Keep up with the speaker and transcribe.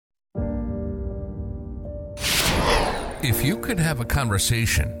If you could have a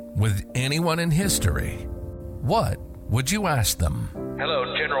conversation with anyone in history, what would you ask them?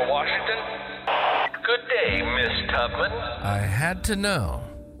 Hello, General Washington. Good day, Miss Tubman. I had to know,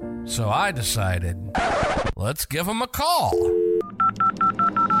 so I decided, let's give him a call.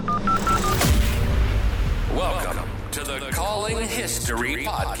 Welcome to the Calling History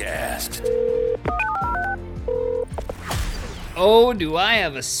Podcast. Oh, do I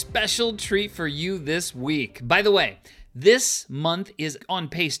have a special treat for you this week. By the way, this month is on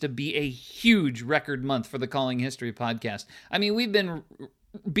pace to be a huge record month for the Calling History Podcast. I mean, we've been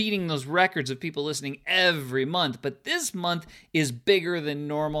beating those records of people listening every month, but this month is bigger than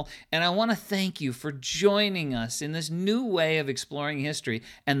normal, and I want to thank you for joining us in this new way of exploring history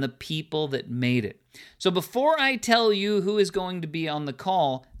and the people that made it. So before I tell you who is going to be on the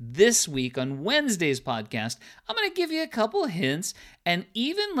call this week on Wednesday's podcast, I'm going to give you a couple hints and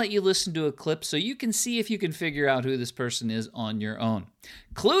even let you listen to a clip so you can see if you can figure out who this person is on your own.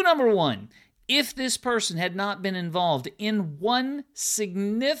 Clue number one. If this person had not been involved in one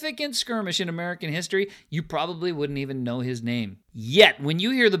significant skirmish in American history, you probably wouldn't even know his name. Yet, when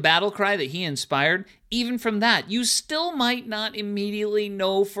you hear the battle cry that he inspired, even from that, you still might not immediately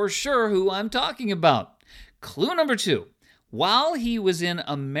know for sure who I'm talking about. Clue number two. While he was in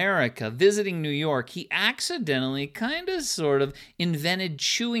America visiting New York, he accidentally sort of invented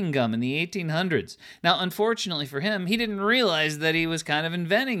chewing gum in the 1800s. Now, unfortunately for him, he didn't realize that he was kind of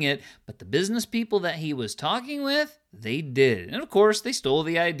inventing it, but the business people that he was talking with, they did. And of course, they stole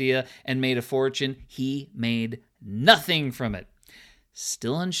the idea and made a fortune. He made nothing from it.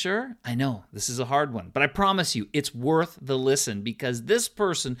 Still unsure? I know, this is a hard one, but I promise you, it's worth the listen because this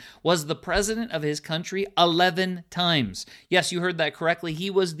person was the president of his country 11 times. Yes, you heard that correctly. He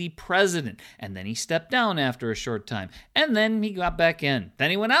was the president, and then he stepped down after a short time, and then he got back in. Then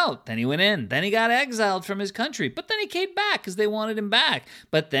he went out, then he went in, then he got exiled from his country, but then he came back because they wanted him back.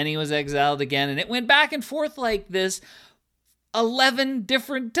 But then he was exiled again, and it went back and forth like this 11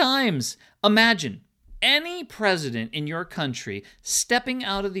 different times. Imagine any president in your country stepping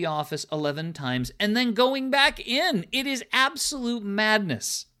out of the office 11 times and then going back in. It is absolute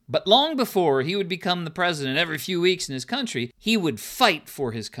madness. But long before he would become the president every few weeks in his country, he would fight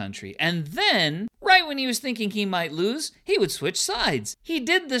for his country. And then, right when he was thinking he might lose, he would switch sides. He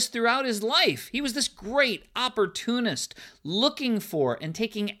did this throughout his life. He was this great opportunist, looking for and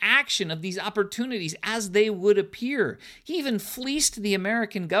taking action of these opportunities as they would appear. He even fleeced the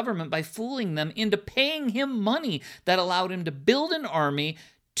American government by fooling them into paying him money that allowed him to build an army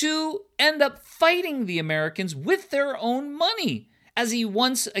to end up fighting the Americans with their own money, as he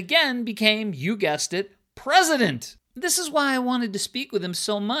once again became, you guessed it, president. This is why I wanted to speak with him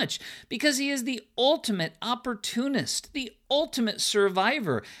so much, because he is the ultimate opportunist, the ultimate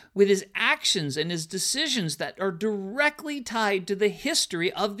survivor, with his actions and his decisions that are directly tied to the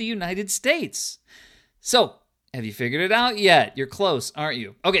history of the United States. So, have you figured it out yet? You're close, aren't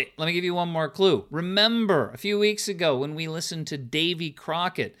you? Okay, let me give you one more clue. Remember, a few weeks ago when we listened to Davy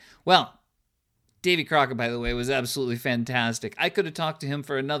Crockett, well, Davy Crockett, by the way, was absolutely fantastic. I could have talked to him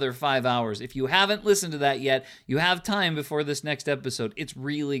for another 5 hours. If you haven't listened to that yet, you have time before this next episode. It's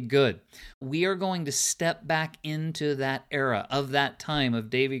really good. We are going to step back into that era of that time of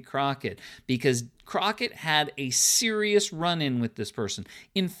Davy Crockett because Crockett had a serious run-in with this person.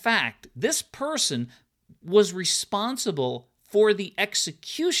 In fact, this person was responsible for the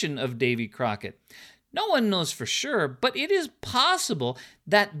execution of Davy Crockett. No one knows for sure, but it is possible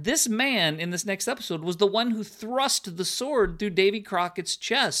that this man in this next episode was the one who thrust the sword through Davy Crockett's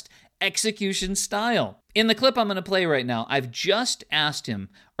chest, execution style. In the clip I'm going to play right now, I've just asked him,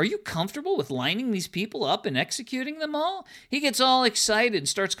 are you comfortable with lining these people up and executing them all? He gets all excited and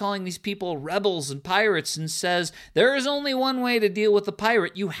starts calling these people rebels and pirates and says, there is only one way to deal with a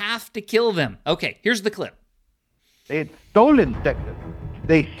pirate. You have to kill them. Okay, here's the clip. They had stolen Texas.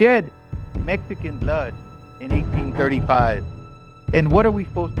 They shed Mexican blood in 1835. And what are we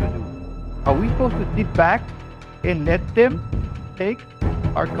supposed to do? Are we supposed to sit back and let them take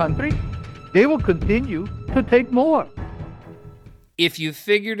our country? They will continue to take more. If you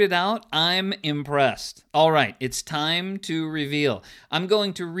figured it out, I'm impressed. All right, it's time to reveal. I'm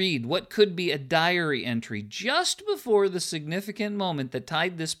going to read what could be a diary entry just before the significant moment that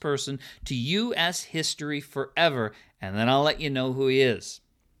tied this person to U.S. history forever, and then I'll let you know who he is.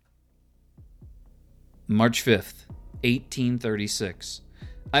 March 5th, 1836.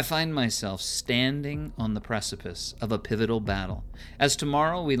 I find myself standing on the precipice of a pivotal battle, as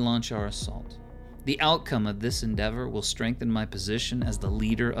tomorrow we launch our assault. The outcome of this endeavor will strengthen my position as the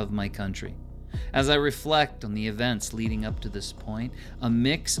leader of my country. As I reflect on the events leading up to this point, a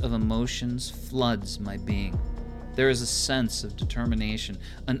mix of emotions floods my being. There is a sense of determination,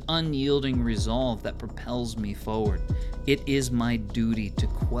 an unyielding resolve that propels me forward. It is my duty to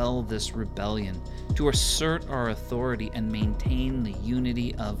quell this rebellion, to assert our authority and maintain the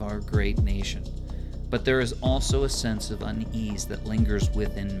unity of our great nation. But there is also a sense of unease that lingers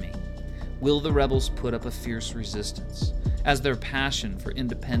within me. Will the rebels put up a fierce resistance, as their passion for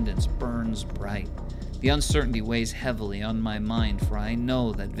independence burns bright? The uncertainty weighs heavily on my mind, for I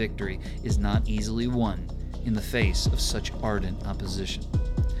know that victory is not easily won in the face of such ardent opposition.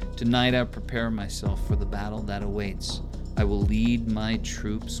 Tonight I prepare myself for the battle that awaits. I will lead my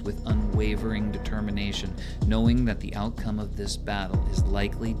troops with unwavering determination, knowing that the outcome of this battle is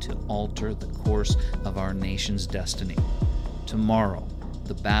likely to alter the course of our nation's destiny. Tomorrow,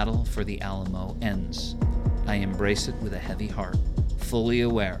 the battle for the Alamo ends. I embrace it with a heavy heart, fully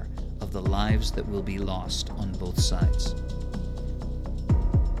aware of the lives that will be lost on both sides.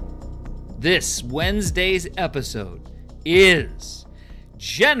 This Wednesday's episode is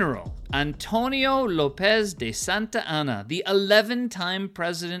General Antonio Lopez de Santa Anna, the 11-time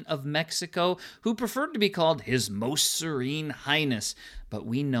president of Mexico, who preferred to be called His Most Serene Highness, but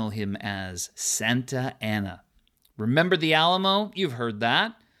we know him as Santa Anna. Remember the Alamo? You've heard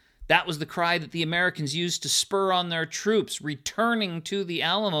that. That was the cry that the Americans used to spur on their troops returning to the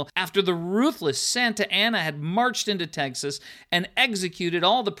Alamo after the ruthless Santa Anna had marched into Texas and executed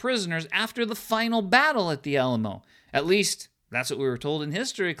all the prisoners after the final battle at the Alamo. At least, that's what we were told in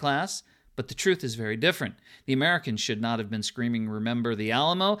history class. But the truth is very different. The Americans should not have been screaming, "Remember the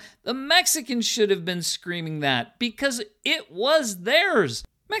Alamo." The Mexicans should have been screaming that because it was theirs.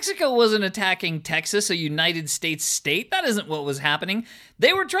 Mexico wasn't attacking Texas, a United States state. That isn't what was happening.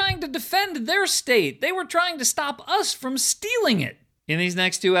 They were trying to defend their state. They were trying to stop us from stealing it. In these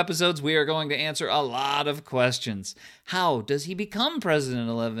next 2 episodes, we are going to answer a lot of questions. How does he become president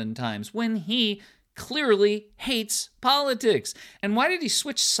 11 times when he clearly hates politics? And why did he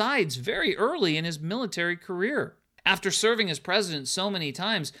switch sides very early in his military career? After serving as president so many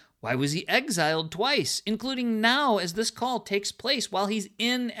times, why was he exiled twice, including now as this call takes place while he's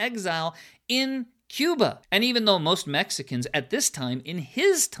in exile in Cuba? And even though most Mexicans at this time, in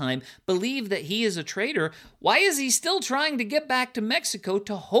his time, believe that he is a traitor, why is he still trying to get back to Mexico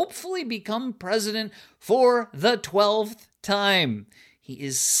to hopefully become president for the 12th time? He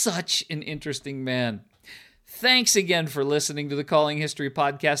is such an interesting man. Thanks again for listening to the Calling History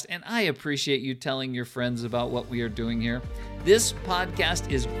podcast, and I appreciate you telling your friends about what we are doing here. This podcast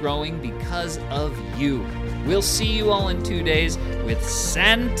is growing because of you. We'll see you all in 2 days with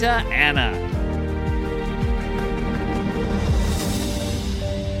Santa Anna.